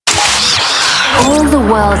All the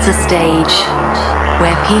world's a stage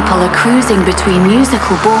where people are cruising between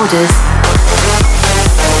musical borders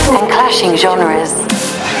and clashing genres.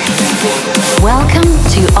 Welcome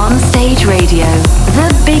to On Stage Radio, the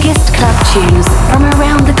biggest club tunes from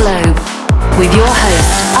around the globe, with your host,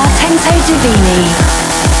 Artento Divini.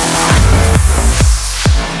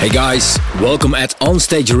 Hey guys, welcome at On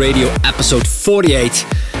Stage Radio episode 48.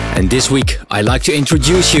 And this week I'd like to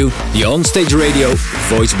introduce you the On Stage Radio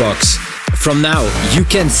voice box. From now, you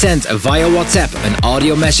can send via WhatsApp an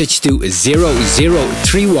audio message to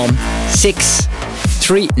 0031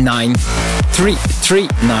 639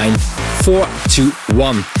 339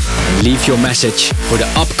 421 and leave your message for the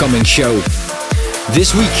upcoming show.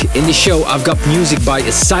 This week in the show I've got music by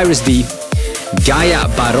Cyrus D, Gaia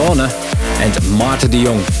Barone and Marta de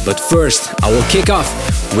Jong. But first I will kick off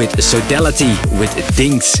with Sodality with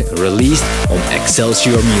Dings, released on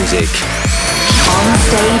Excelsior Music. On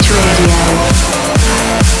Stage Radio.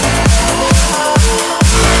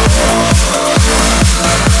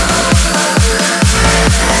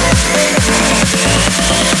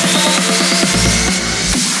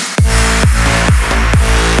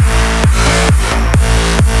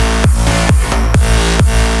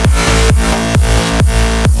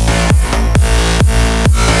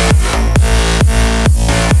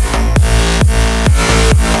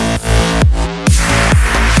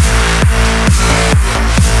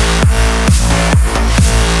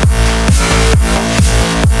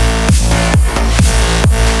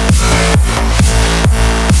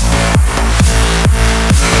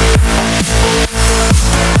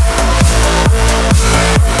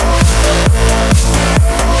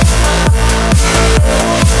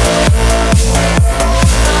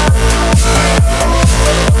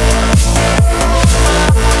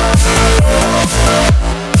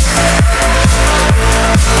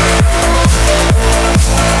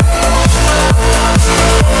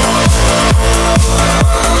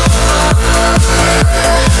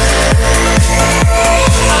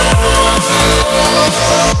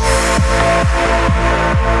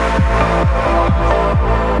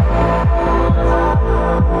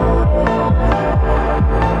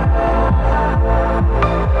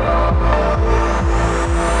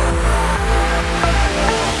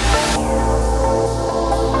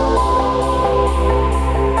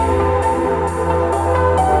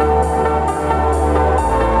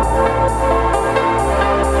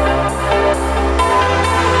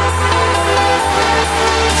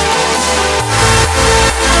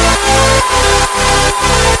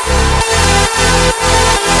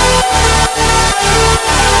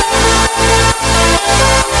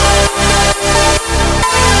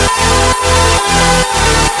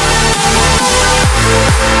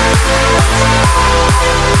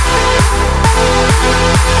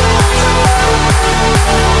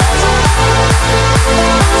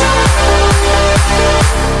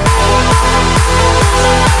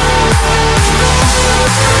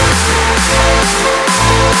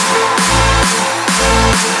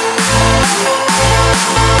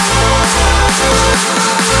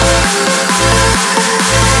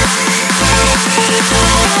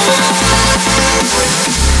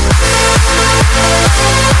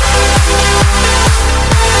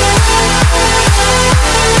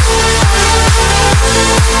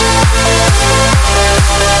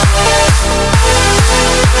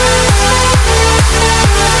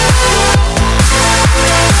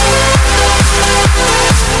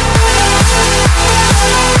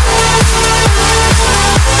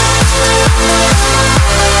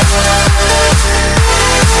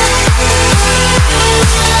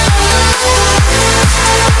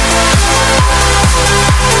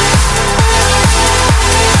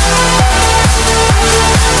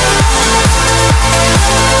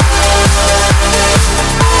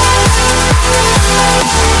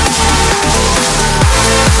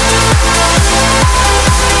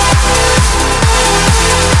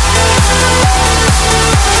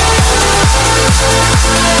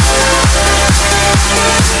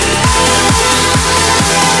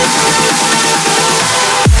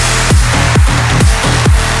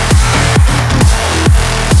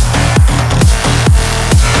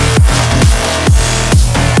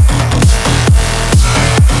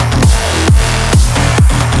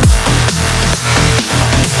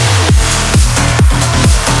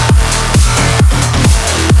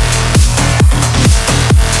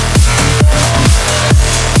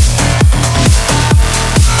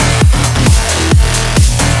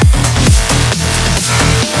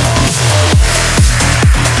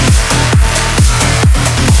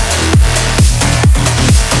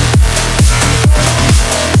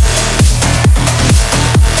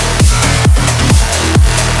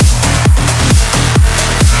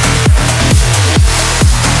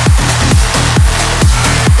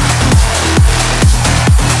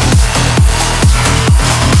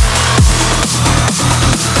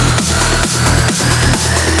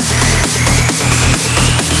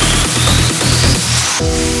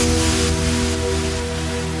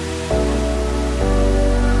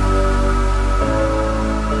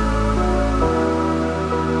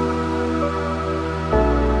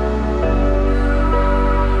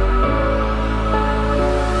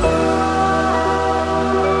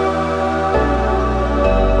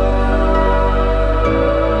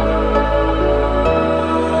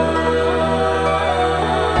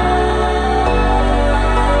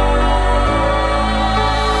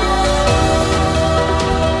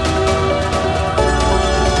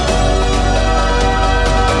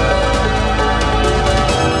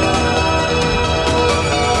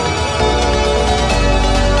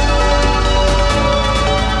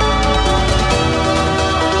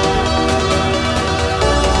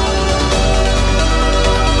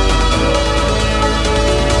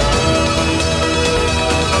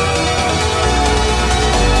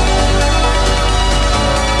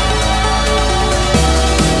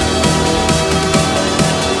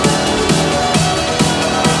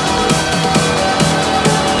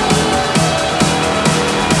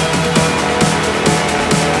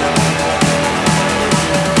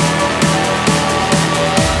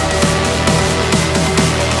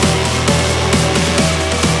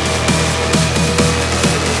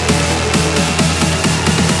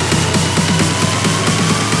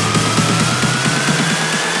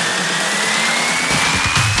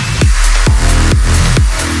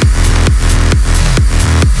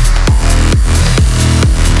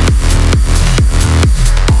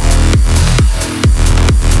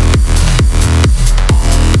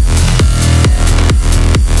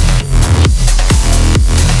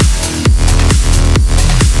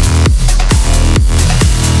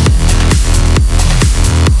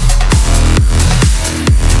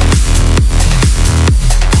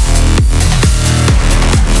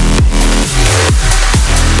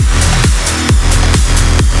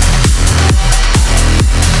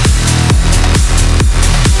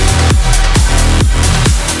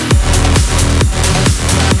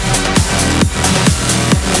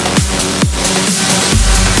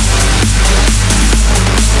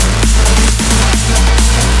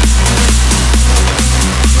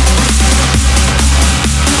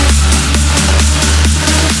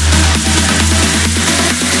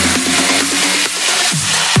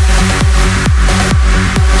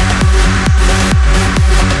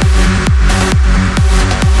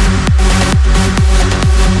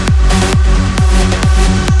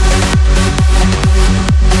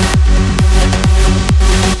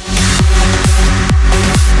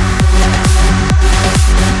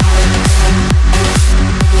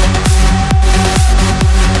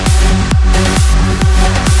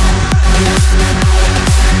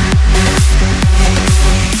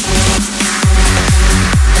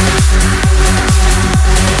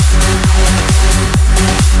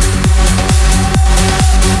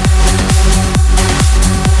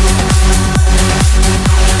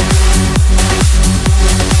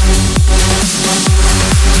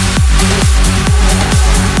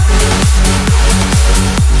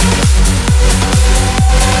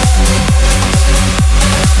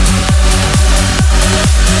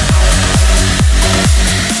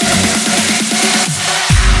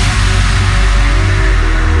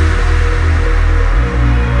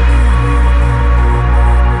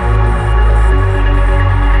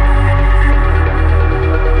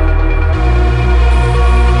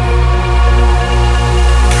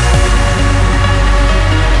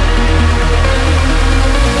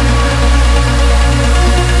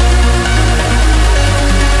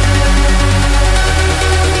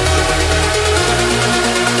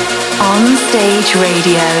 Stage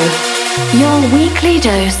Radio. Your weekly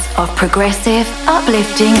dose of progressive,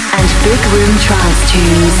 uplifting and big room trance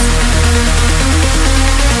tunes.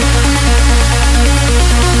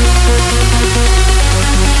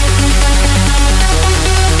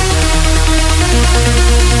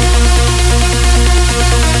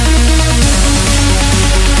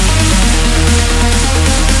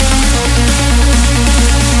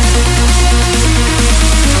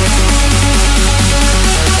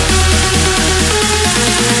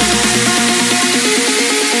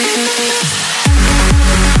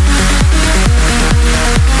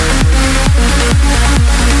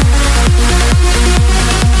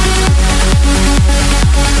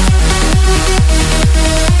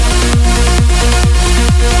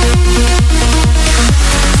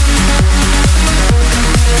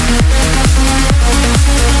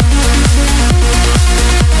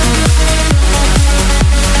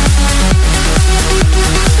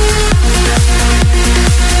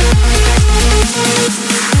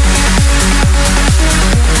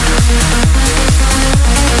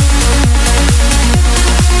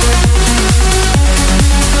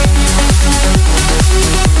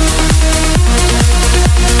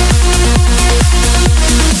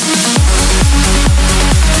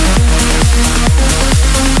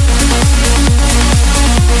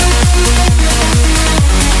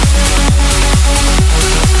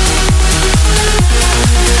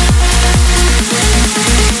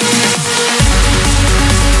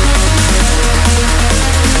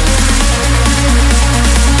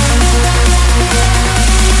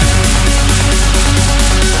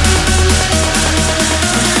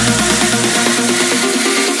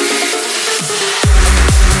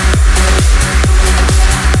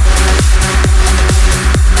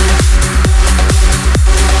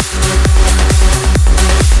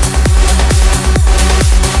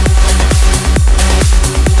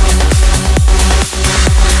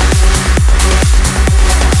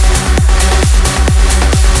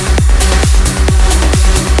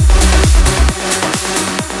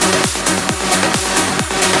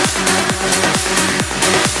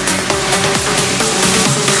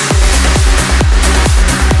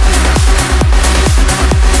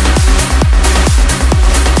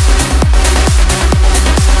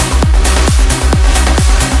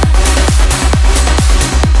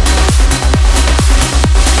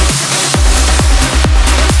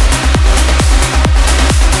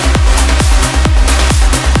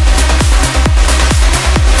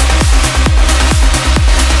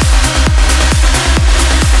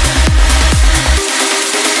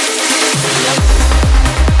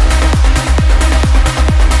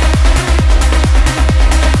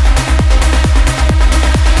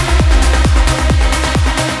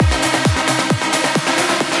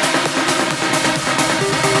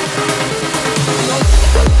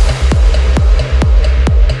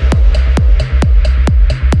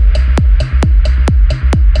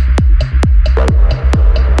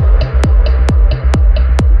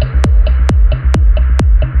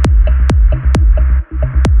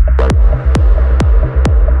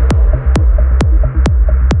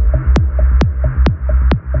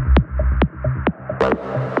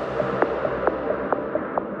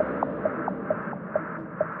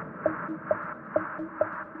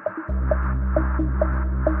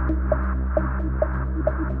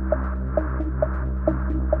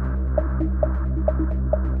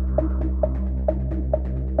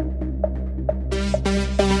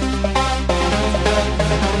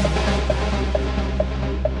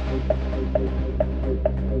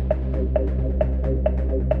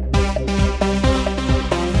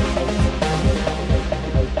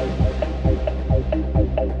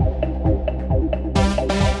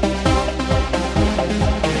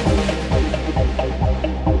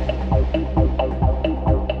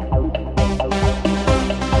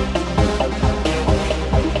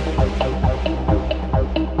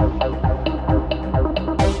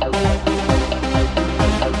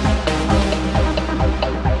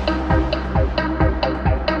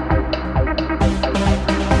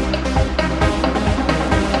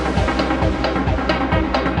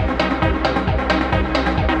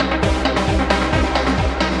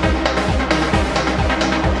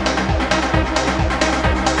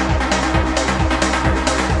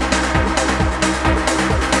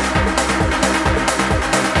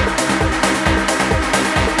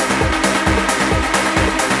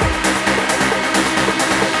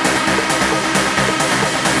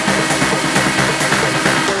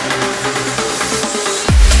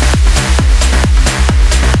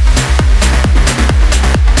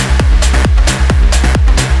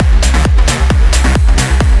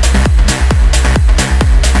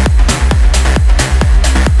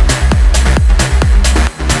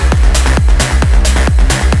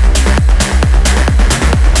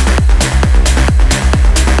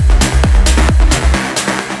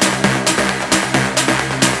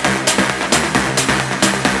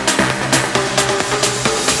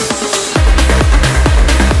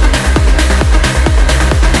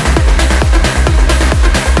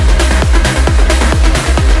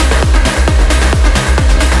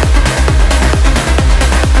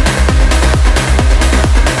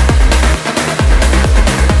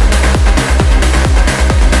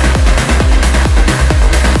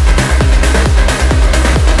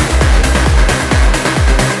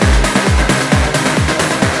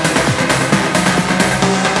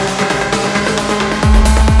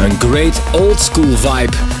 great old school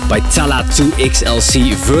vibe by Talla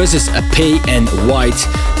 2XLC versus Pay and White,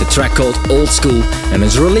 the track called Old School, and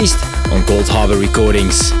is released on Gold Harbor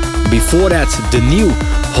Recordings. Before that, the new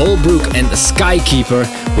Holbrook and Skykeeper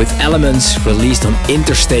with Elements, released on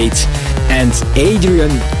Interstate, and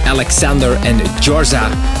Adrian Alexander and Jorza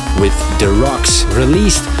with The Rocks,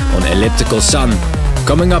 released on Elliptical Sun.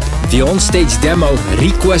 Coming up, the onstage demo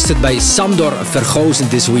requested by Sandor Vergozen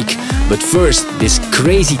this week. But first, this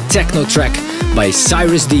crazy techno track by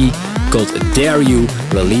Cyrus D called Dare You,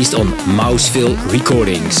 released on Mouseville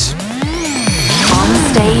Recordings.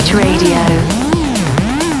 Onstage Radio.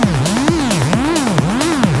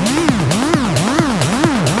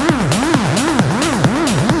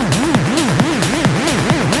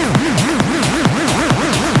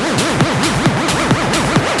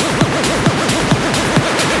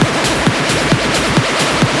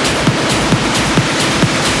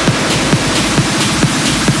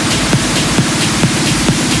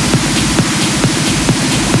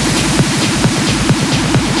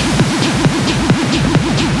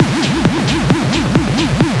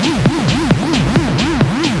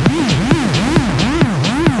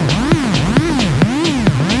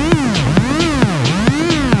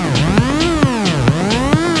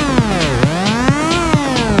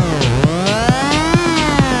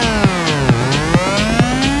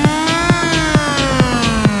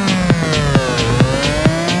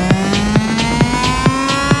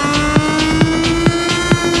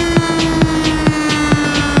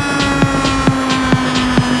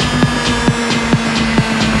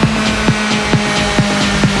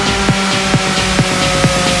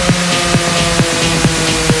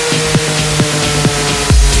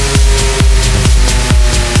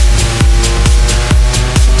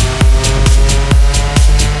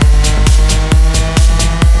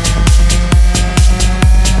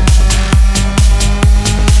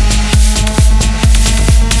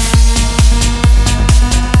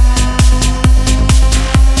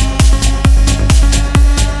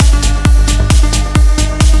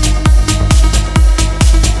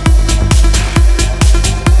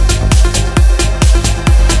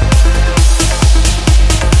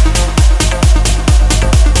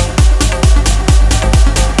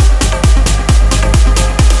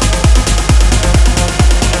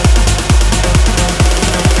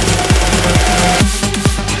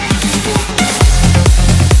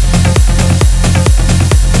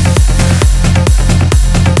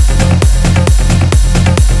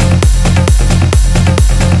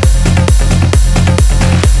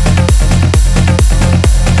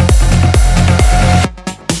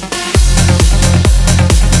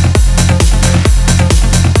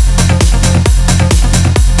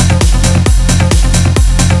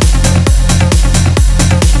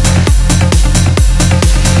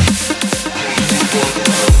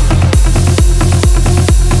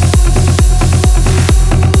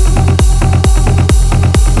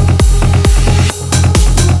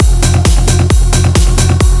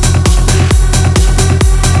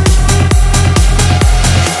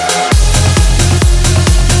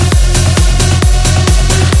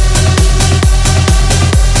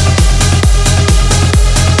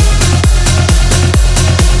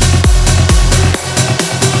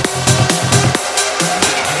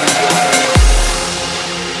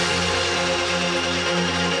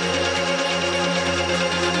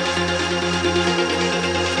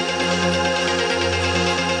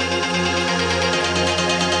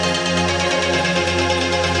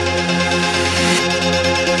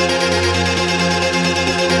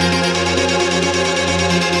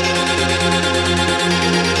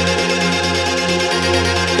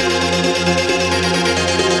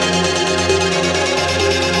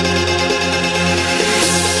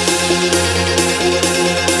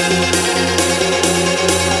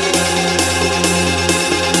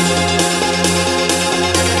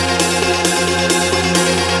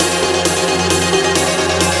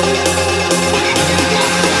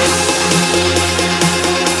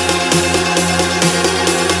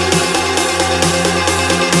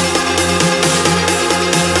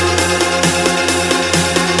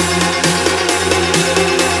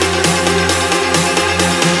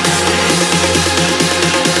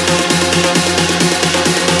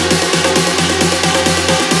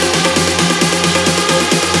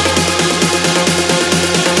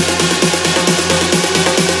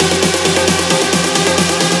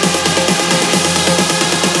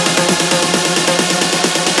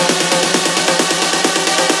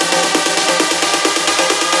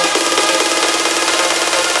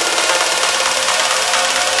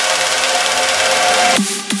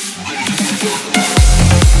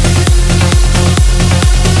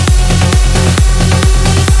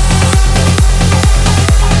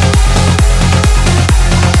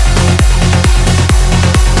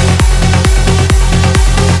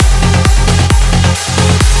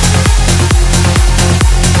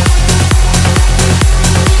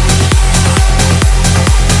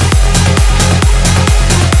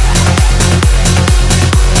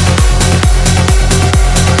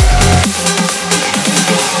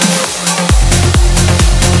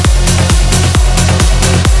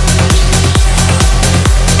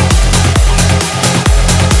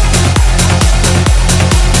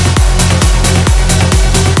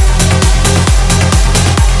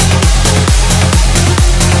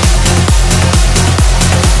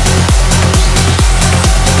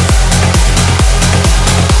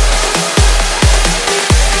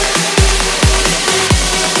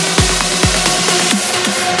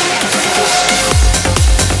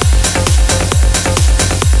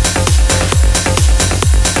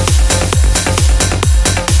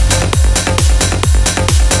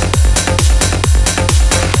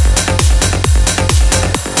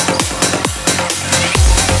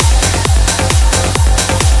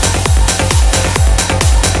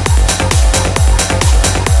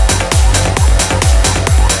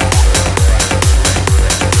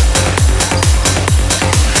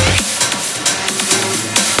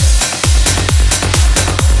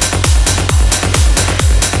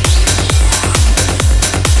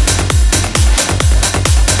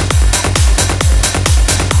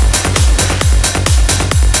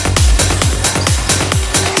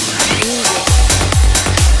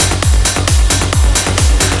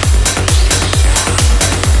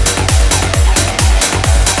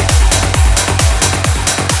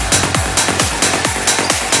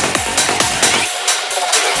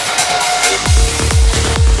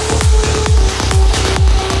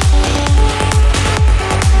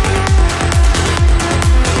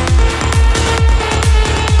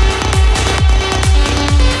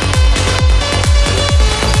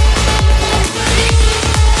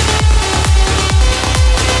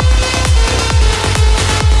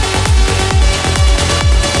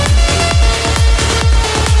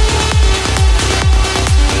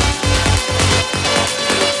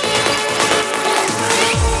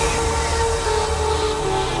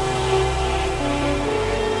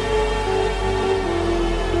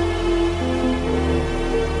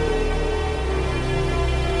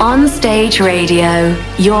 On Stage Radio,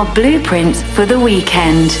 your blueprint for the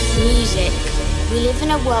weekend. Music. We live in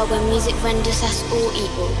a world where music renders us all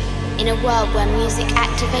equal. In a world where music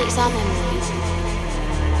activates our memories.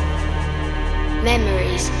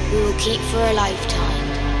 Memories we will keep for a lifetime.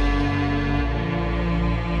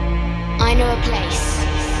 I know a place.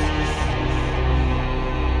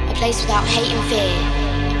 A place without hate and fear.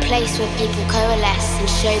 A place where people coalesce and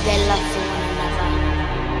show their love for one another.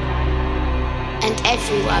 And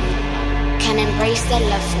everyone can embrace their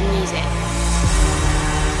love for music.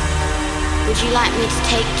 Would you like me to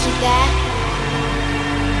take you there?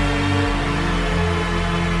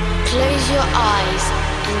 Close your eyes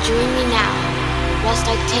and join me now whilst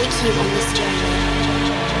I take you on this journey.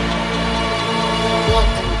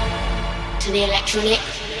 Welcome to the Electronic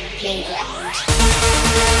Playground.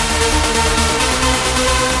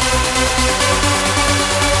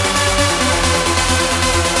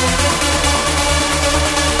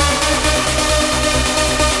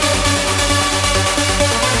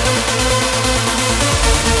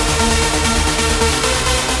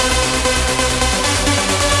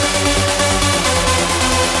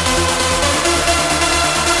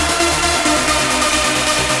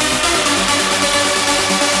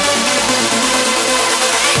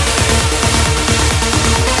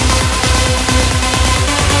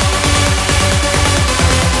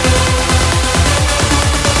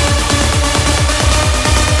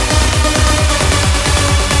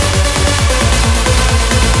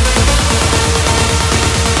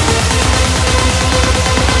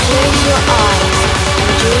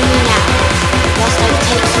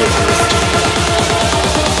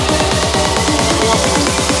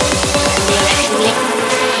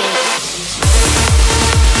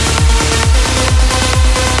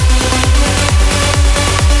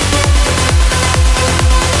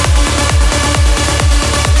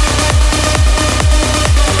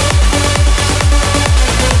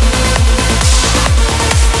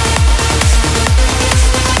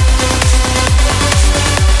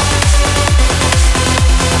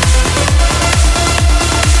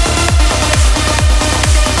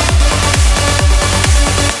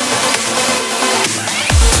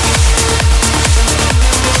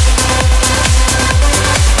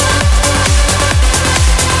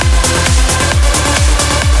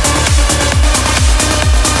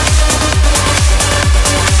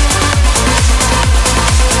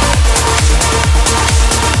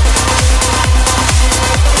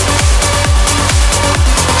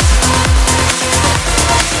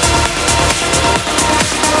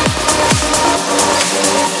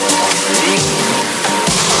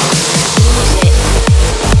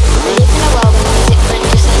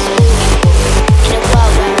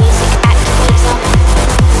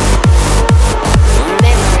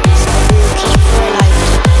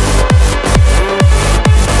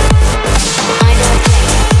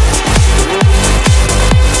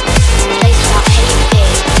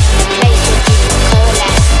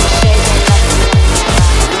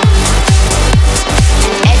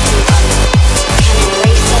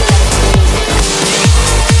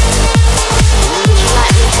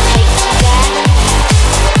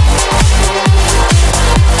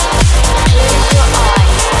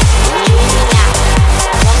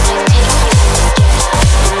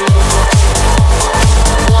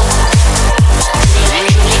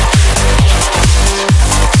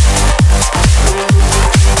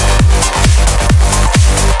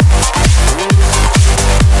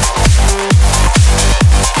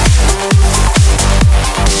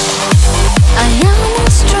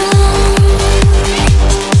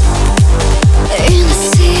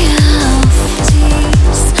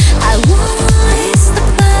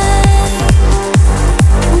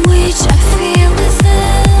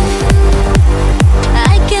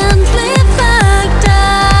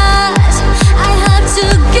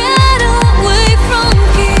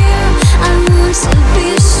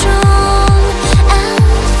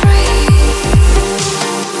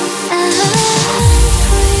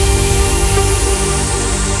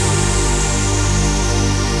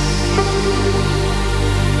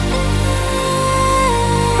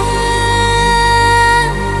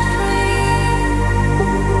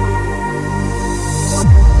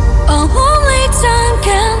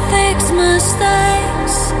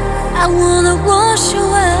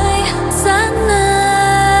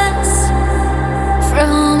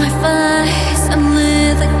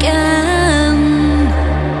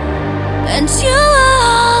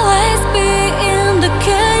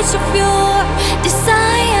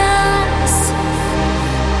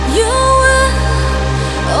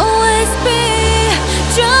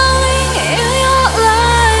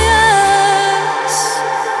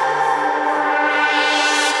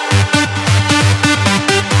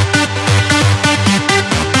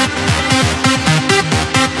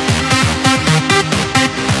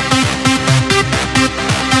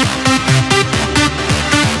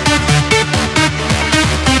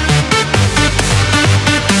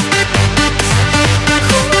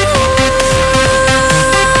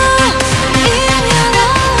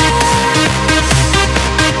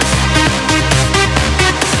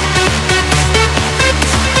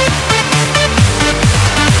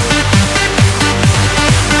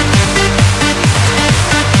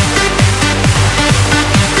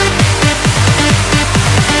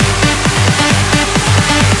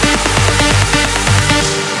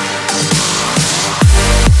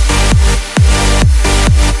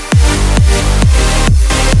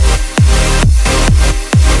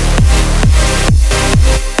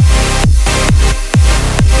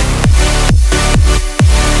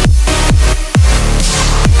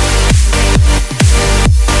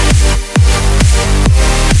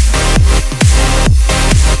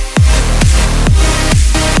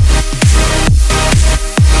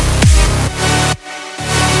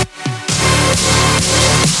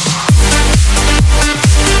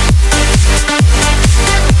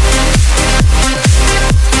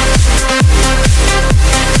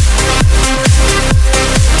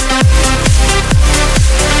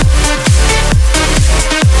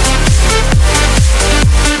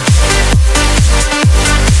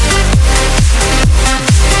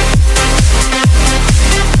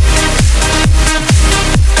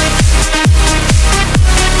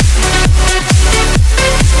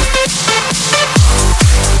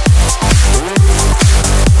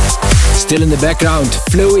 Still in the background,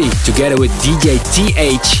 Fluey together with DJ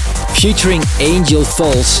TH featuring Angel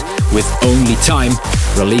Falls with Only Time,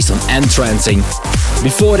 released on Entrancing.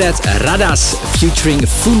 Before that, Radas featuring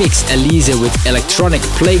Phoenix Elise with Electronic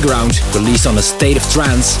Playground, released on A State of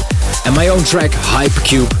Trance. And my own track,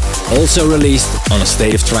 Hypercube, also released on A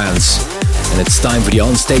State of Trance. And it's time for the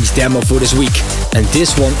on-stage demo for this week. And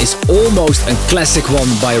this one is almost a classic one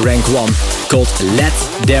by Rank 1, called Let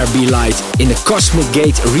There Be Light in a Cosmic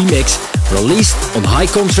Gate remix, released on High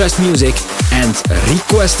Contrast Music and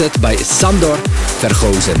requested by Sandor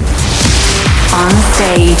Vergozen. On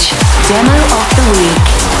stage, demo of the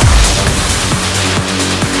week.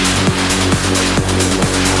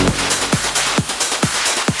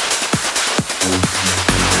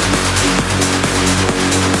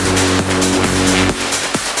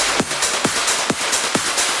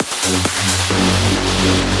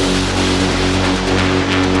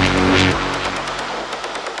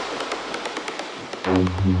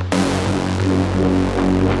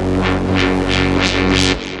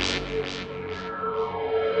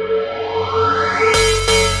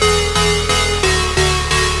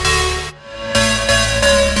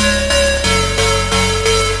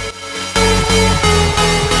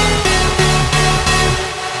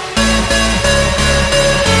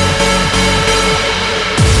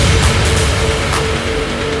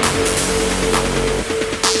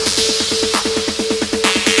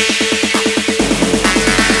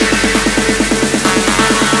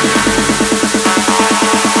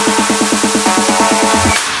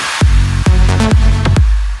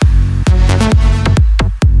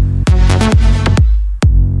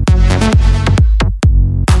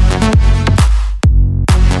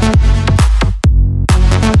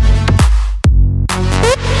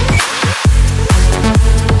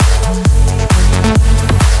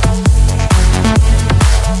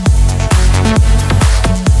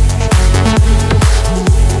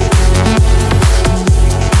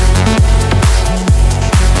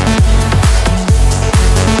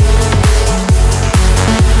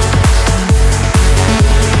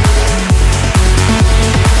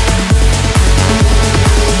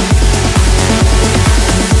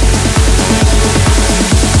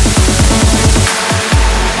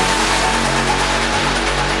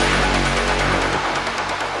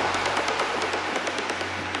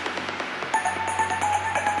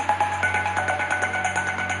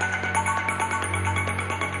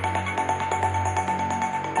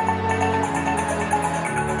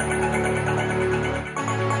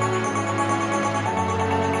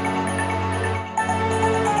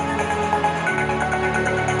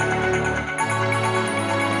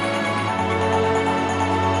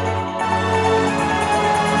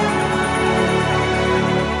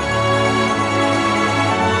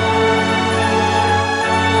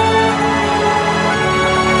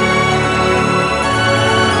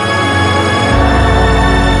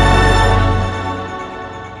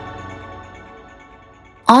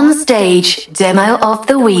 On stage, demo of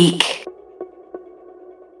the week.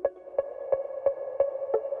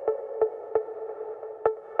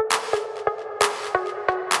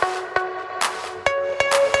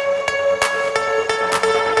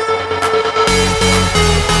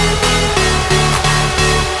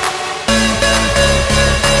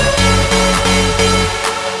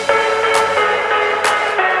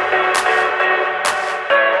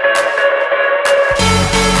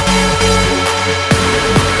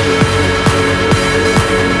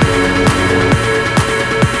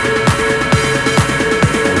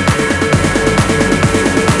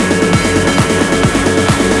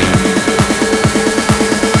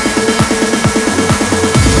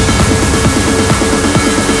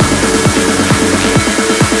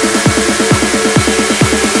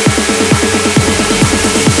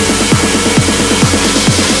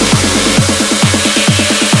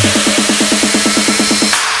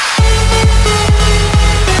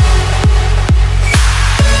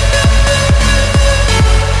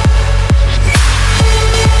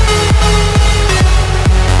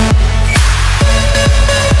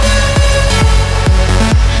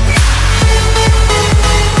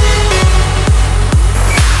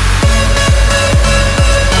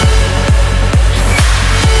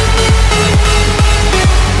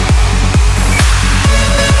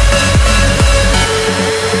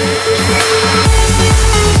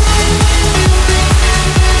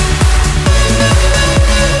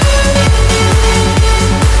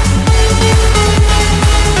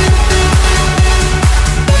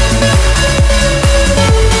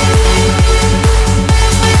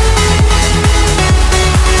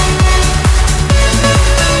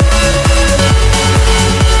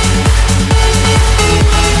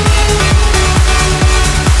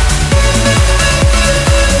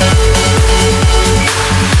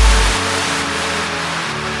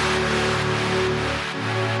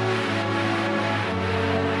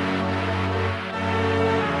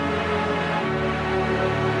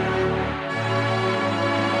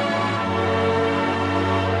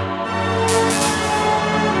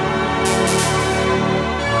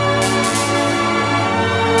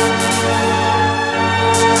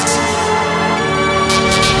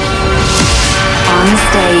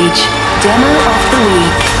 Stage Demo of the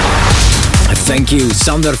Week. Thank you,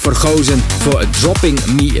 Sander Vergozen, for dropping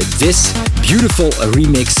me this beautiful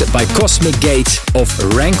remix by Cosmic Gate of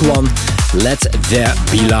Rank 1, Let There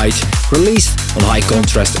Be Light, released on High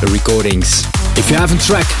Contrast Recordings. If you have a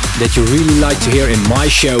track that you really like to hear in my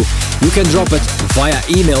show, you can drop it via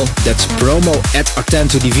email, that's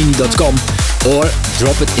promo@artentodivini.com, or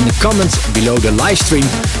drop it in the comments below the live stream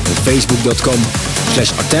on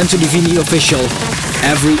facebook.com/Artento Divini official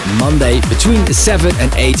every Monday between 7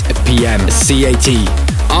 and 8 p.m. CAT.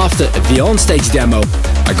 After the onstage demo,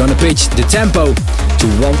 I'm gonna pitch the tempo to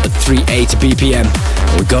 138 BPM.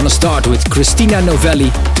 We're gonna start with Christina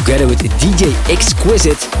Novelli together with DJ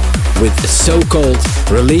Exquisite with So Cold,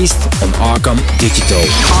 released on Arkham Digital.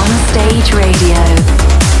 On Stage Radio.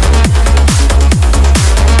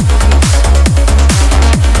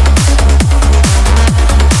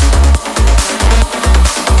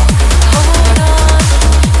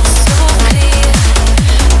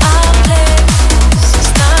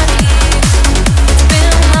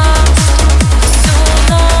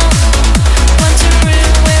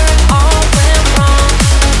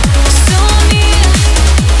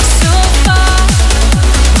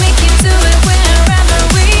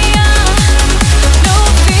 No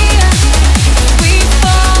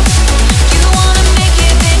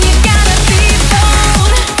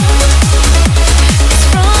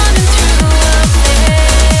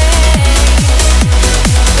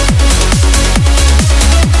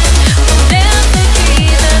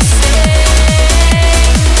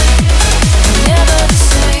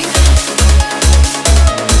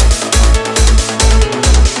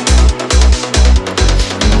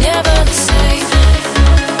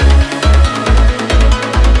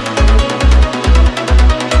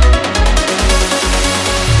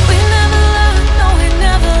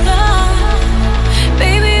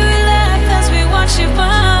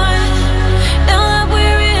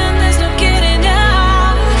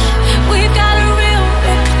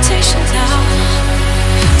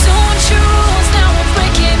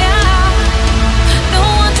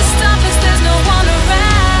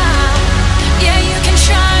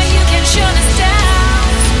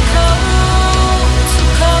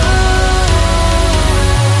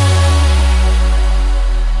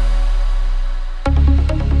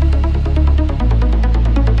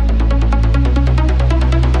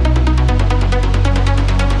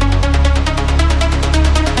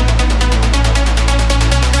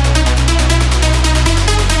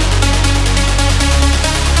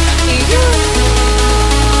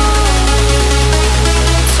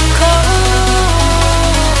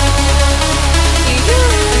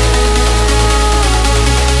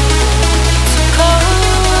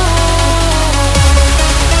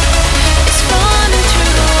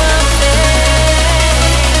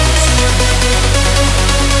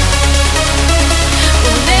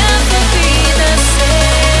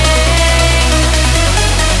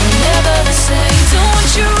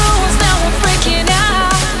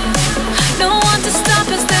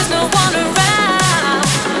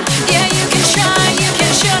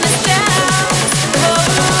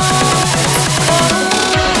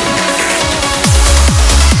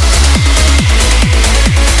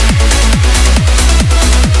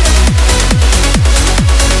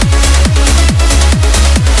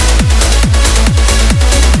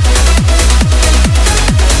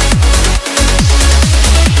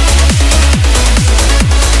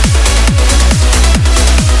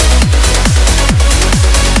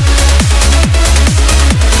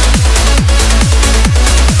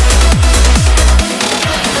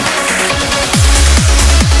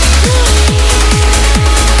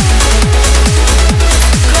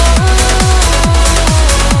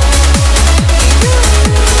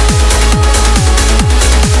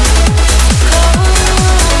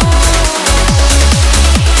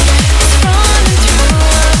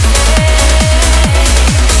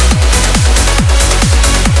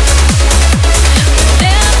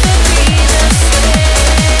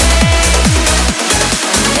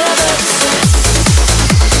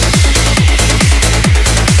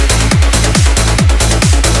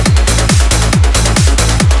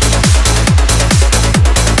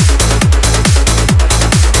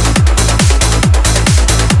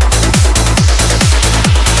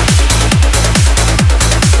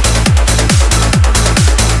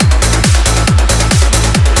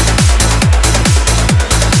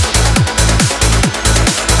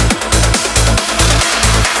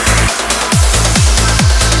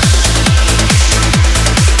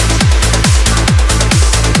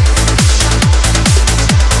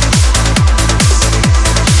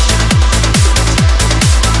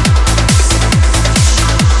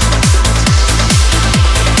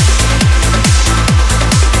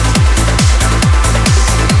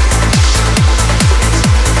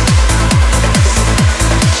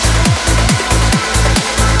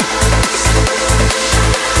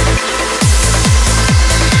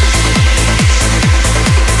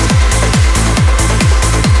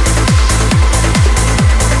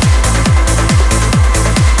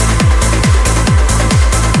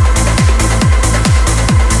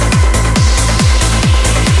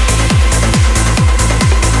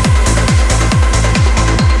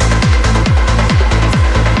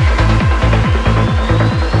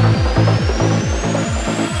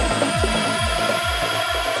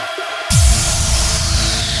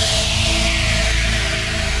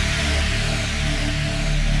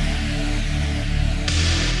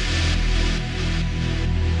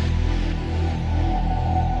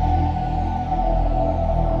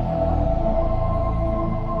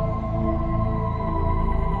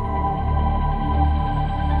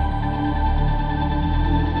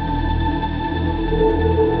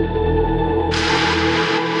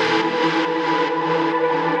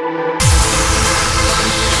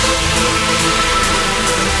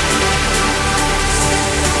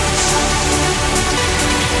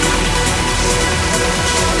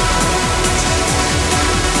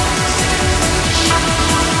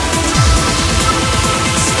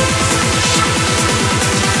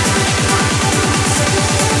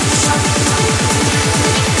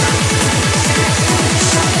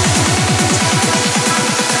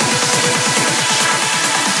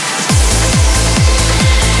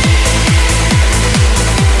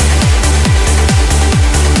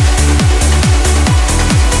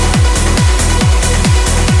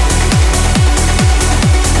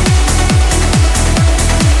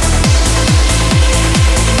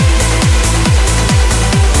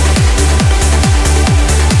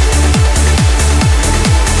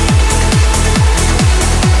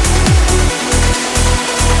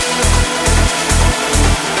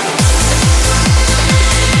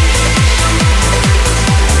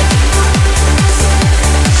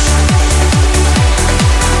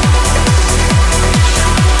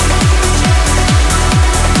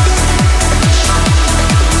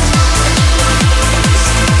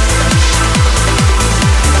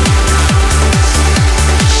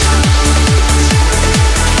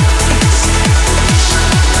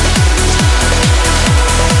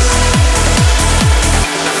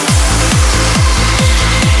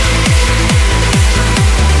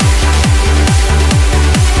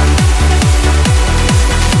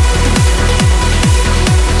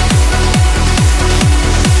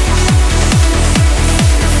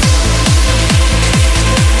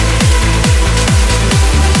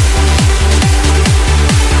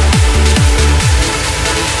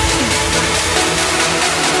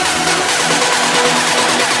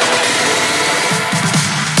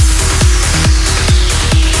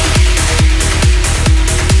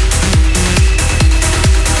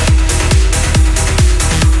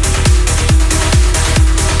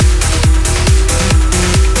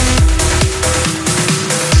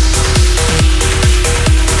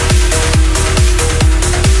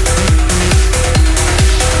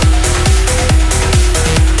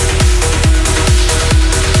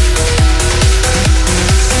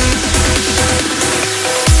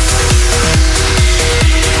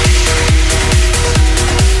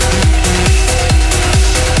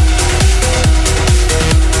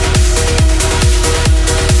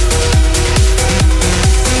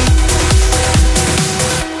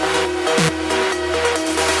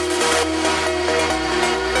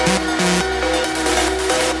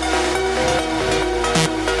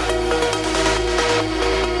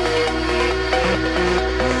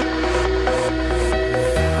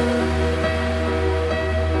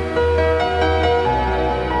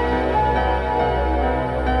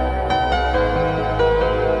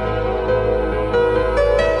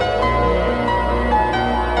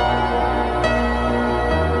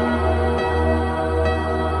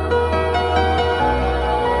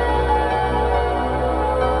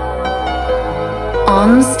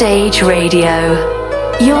On Stage Radio,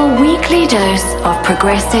 your weekly dose of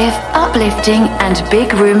progressive, uplifting, and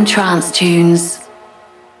big room trance tunes.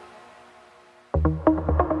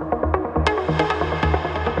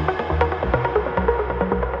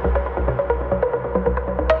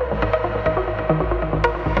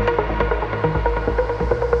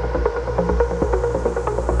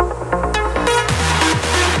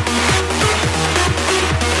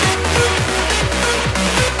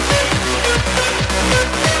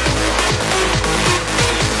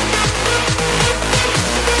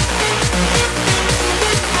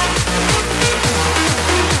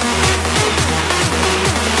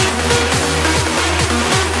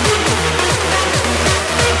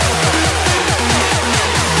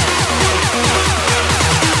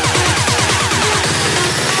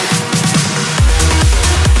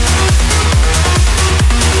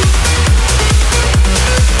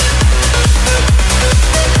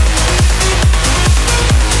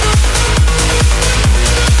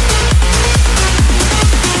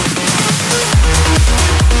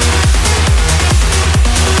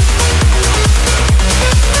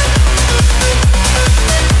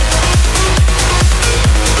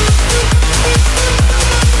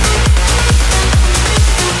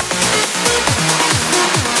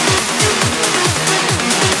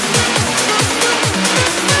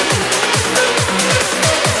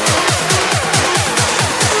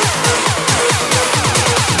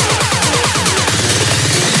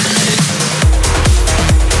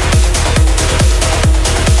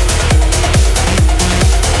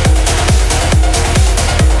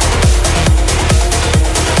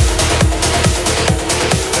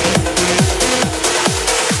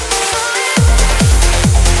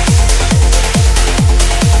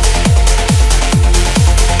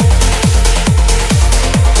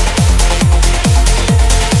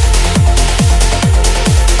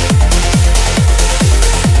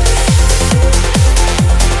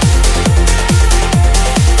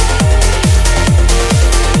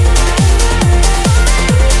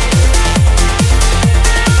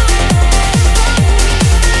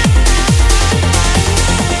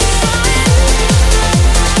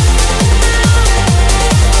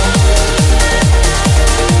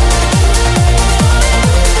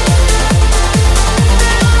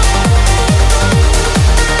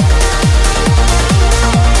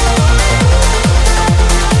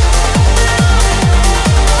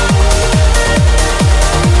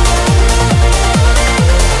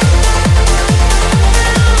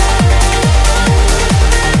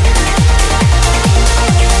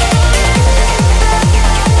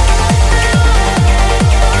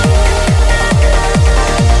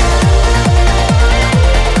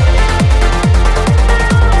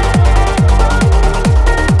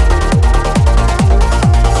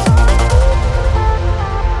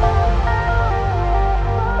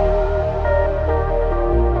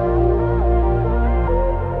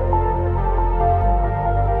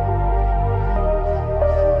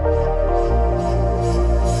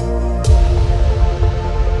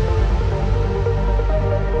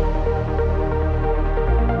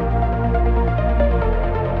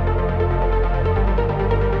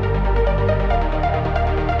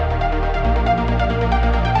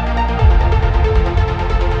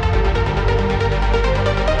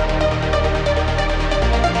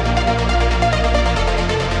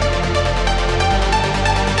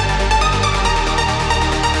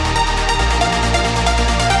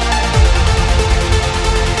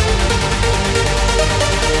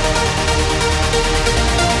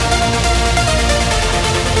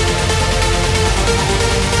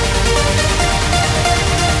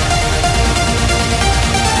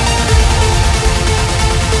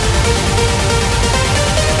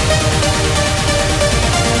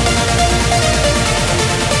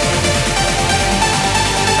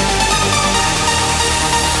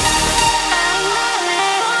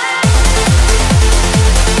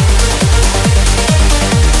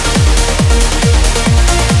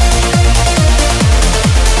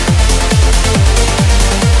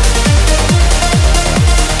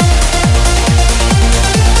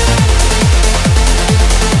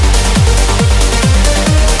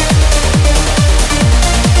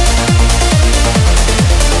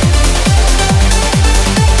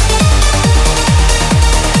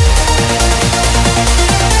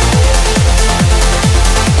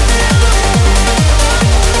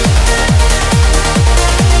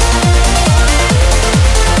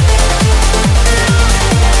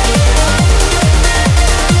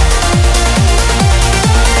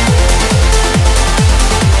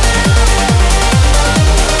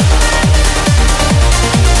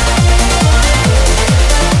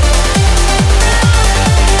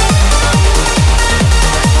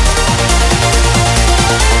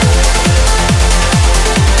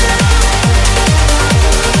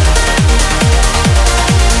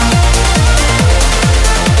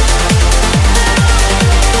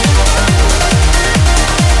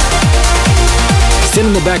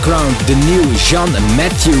 the background, the new Jean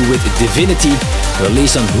Matthew with Divinity,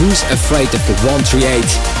 released on Who's Afraid of the 138.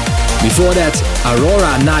 Before that,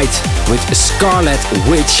 Aurora Night with Scarlet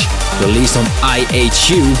Witch, released on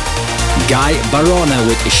IHU. Guy Barona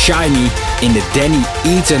with Shiny in the Danny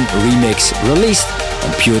Eaton remix, released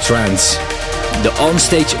on Pure Trance. The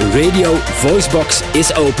Onstage Radio voice box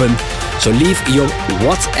is open, so leave your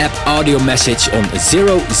WhatsApp audio message on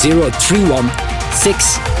 0031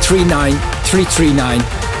 639 339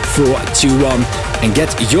 421 and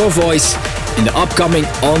get your voice in the upcoming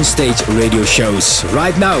Onstage Radio shows.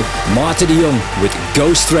 Right now, Martin de Jong with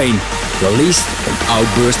Ghost Train, released on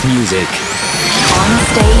Outburst Music.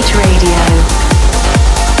 Onstage Radio.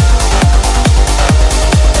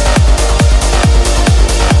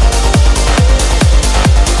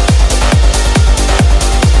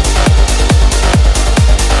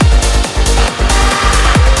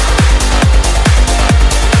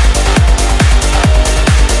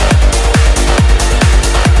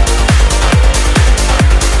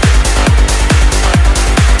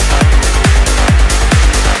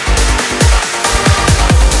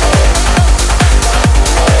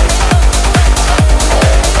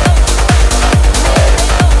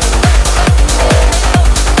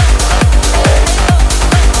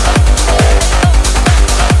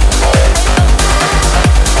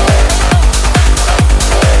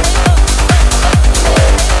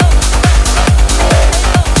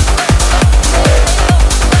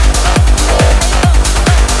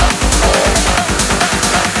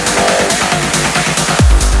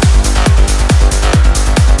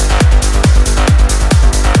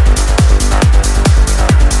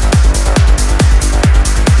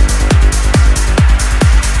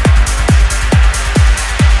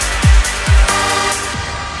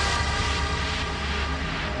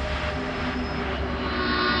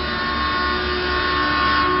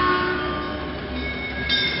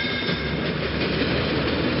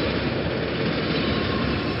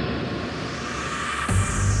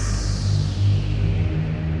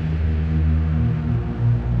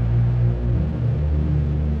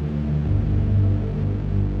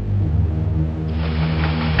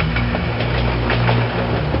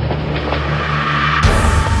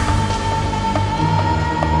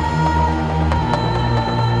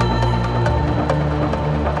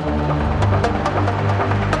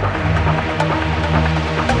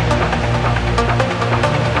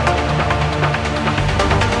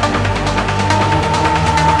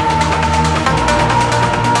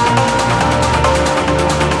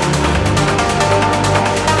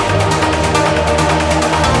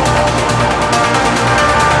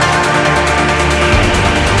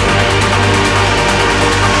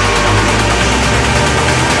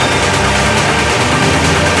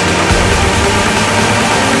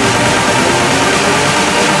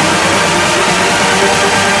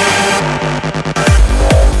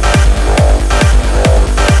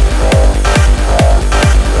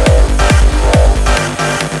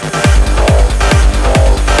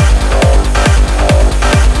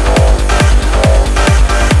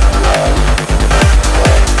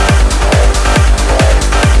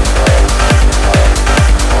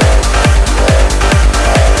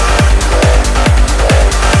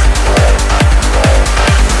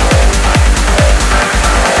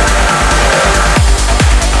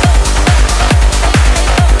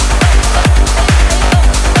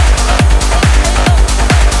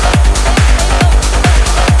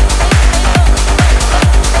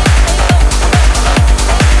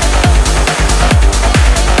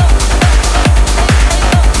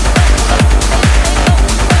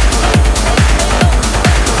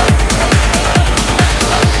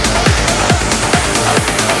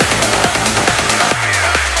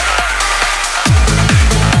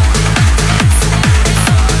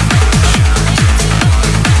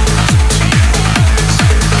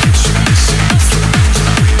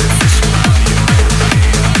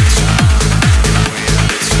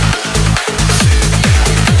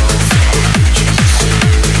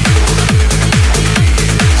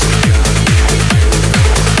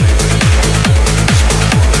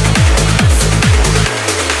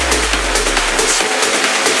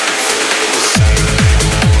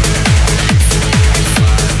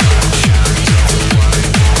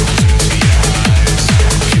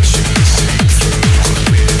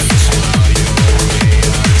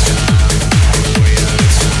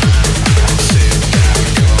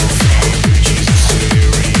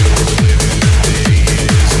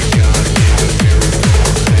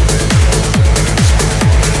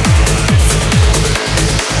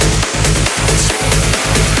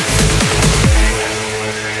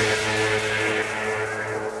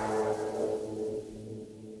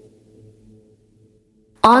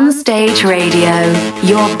 Stage Radio,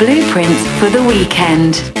 your blueprint for the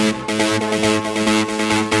weekend.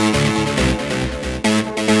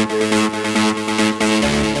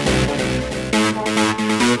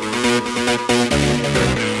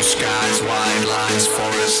 Blue skies, wide lines,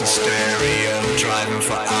 forests and stereo, driving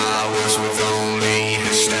for hours with only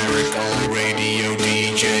hysterical radio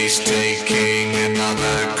DJs taking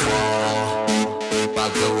another call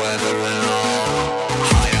about the weather and all.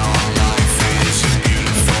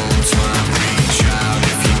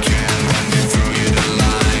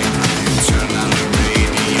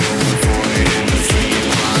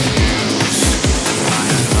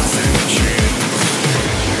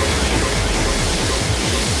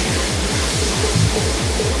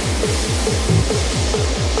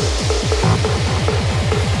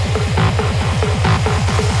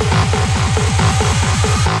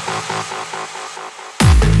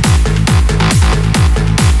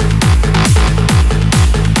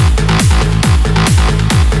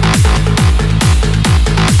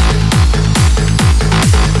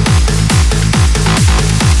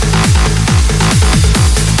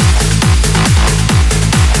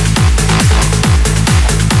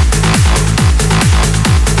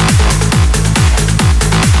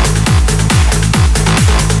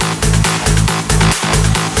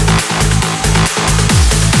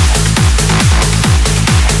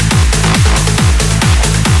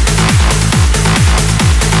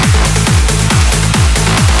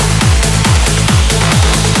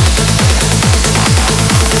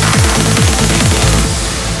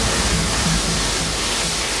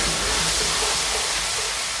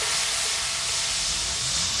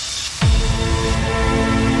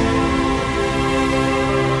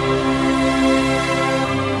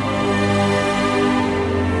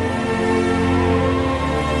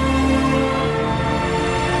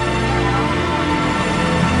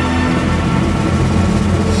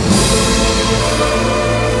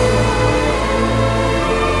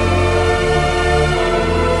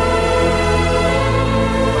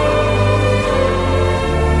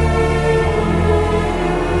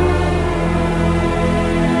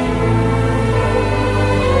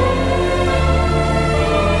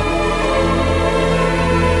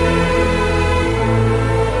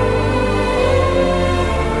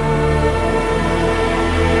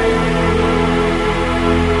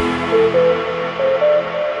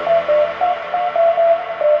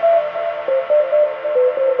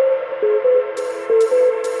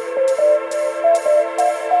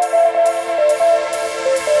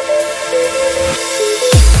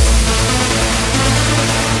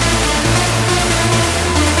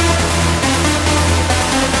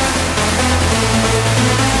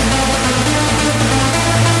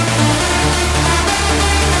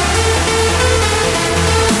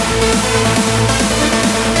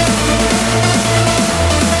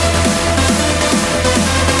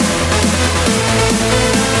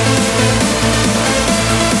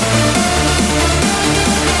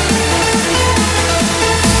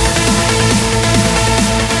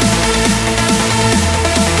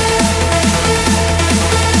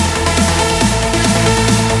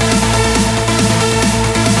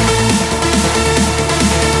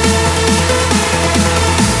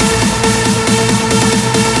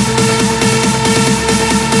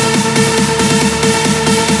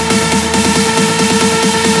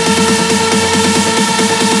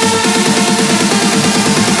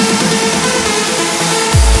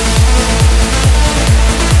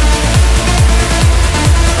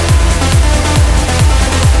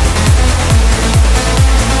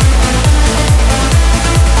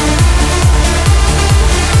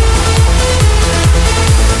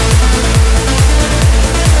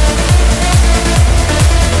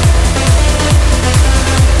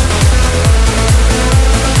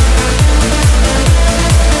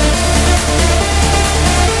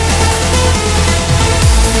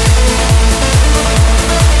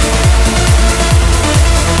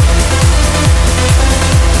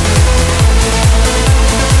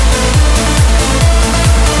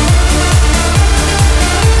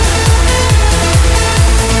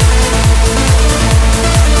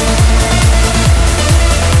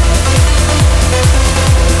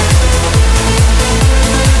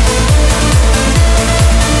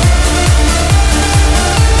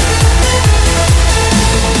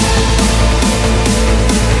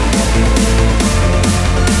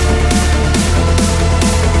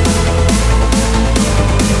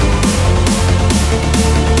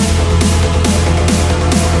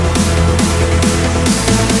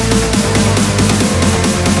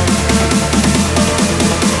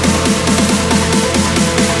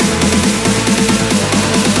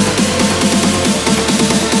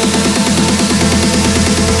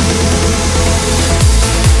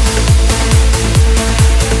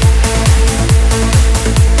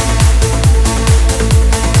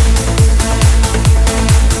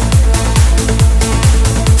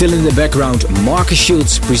 still in the background, Marcus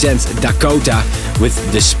Schultz presents Dakota with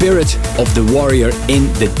The Spirit of the Warrior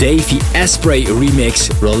in the Davey Asprey remix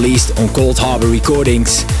released on Cold Harbor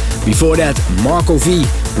Recordings. Before that, Marco V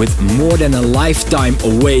with More Than a Lifetime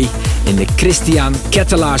Away in the Christian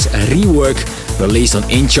Kettelaars rework released on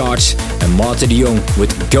In Charge, and Martin de Jong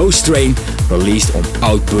with Ghost Train released on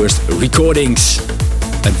Outburst Recordings.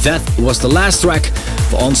 And that was the last track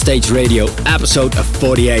for Onstage Radio episode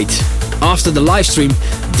 48. After the live stream,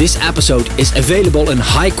 this episode is available in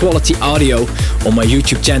high quality audio on my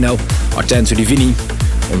YouTube channel Artento Divini,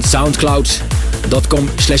 on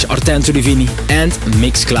soundcloud.com/Artento Divini and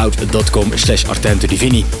mixcloud.com/Artento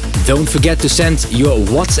Divini. Don't forget to send your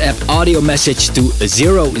WhatsApp audio message to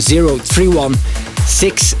 0031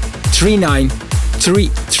 639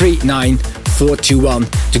 339 421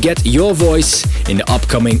 to get your voice in the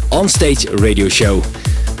upcoming Onstage Radio show.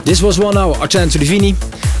 This was 1 hour Artento Divini.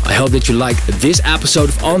 I hope that you liked this episode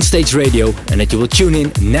of Onstage Radio and that you will tune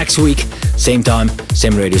in next week, same time,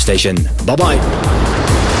 same radio station. Bye bye.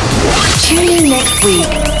 Tune in next week,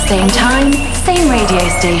 same time, same radio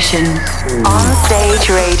station. Onstage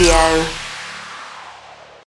Radio.